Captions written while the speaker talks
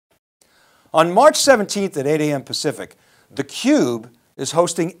On March 17th at 8 a.m. Pacific, theCUBE is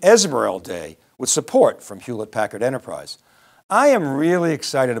hosting Ezmeral Day with support from Hewlett-Packard Enterprise. I am really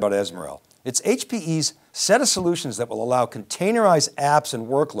excited about Ezmeral. It's HPE's set of solutions that will allow containerized apps and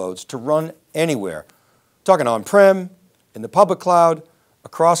workloads to run anywhere. Talking on-prem, in the public cloud,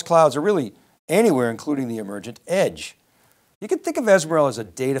 across clouds, or really anywhere, including the emergent edge. You can think of Ezmeral as a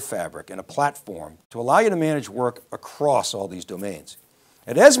data fabric and a platform to allow you to manage work across all these domains.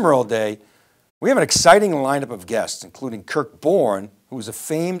 At Ezmeral Day, we have an exciting lineup of guests, including Kirk Bourne, who is a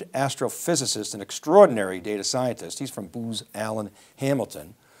famed astrophysicist and extraordinary data scientist. He's from Booz Allen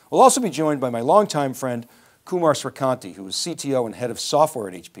Hamilton. We'll also be joined by my longtime friend, Kumar Sreekanti, who is CTO and head of software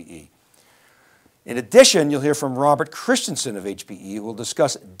at HPE. In addition, you'll hear from Robert Christiansen of HPE, who will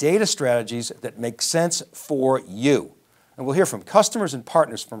discuss data strategies that make sense for you. And we'll hear from customers and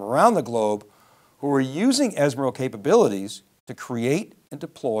partners from around the globe who are using Ezmeral capabilities to create and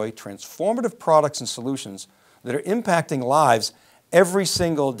deploy transformative products and solutions that are impacting lives every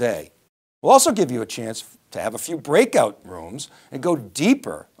single day. We'll also give you a chance to have a few breakout rooms and go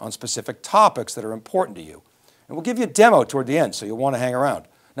deeper on specific topics that are important to you. And we'll give you a demo toward the end, so you'll want to hang around.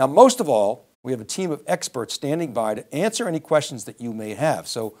 Now, most of all, we have a team of experts standing by to answer any questions that you may have.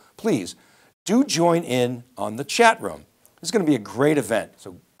 So please, do join in on the chat room. This is going to be a great event.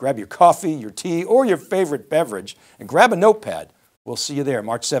 So grab your coffee, your tea, or your favorite beverage, and grab a notepad. We'll see you there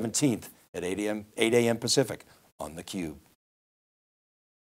March 17th at 8 a.m. Pacific on theCUBE.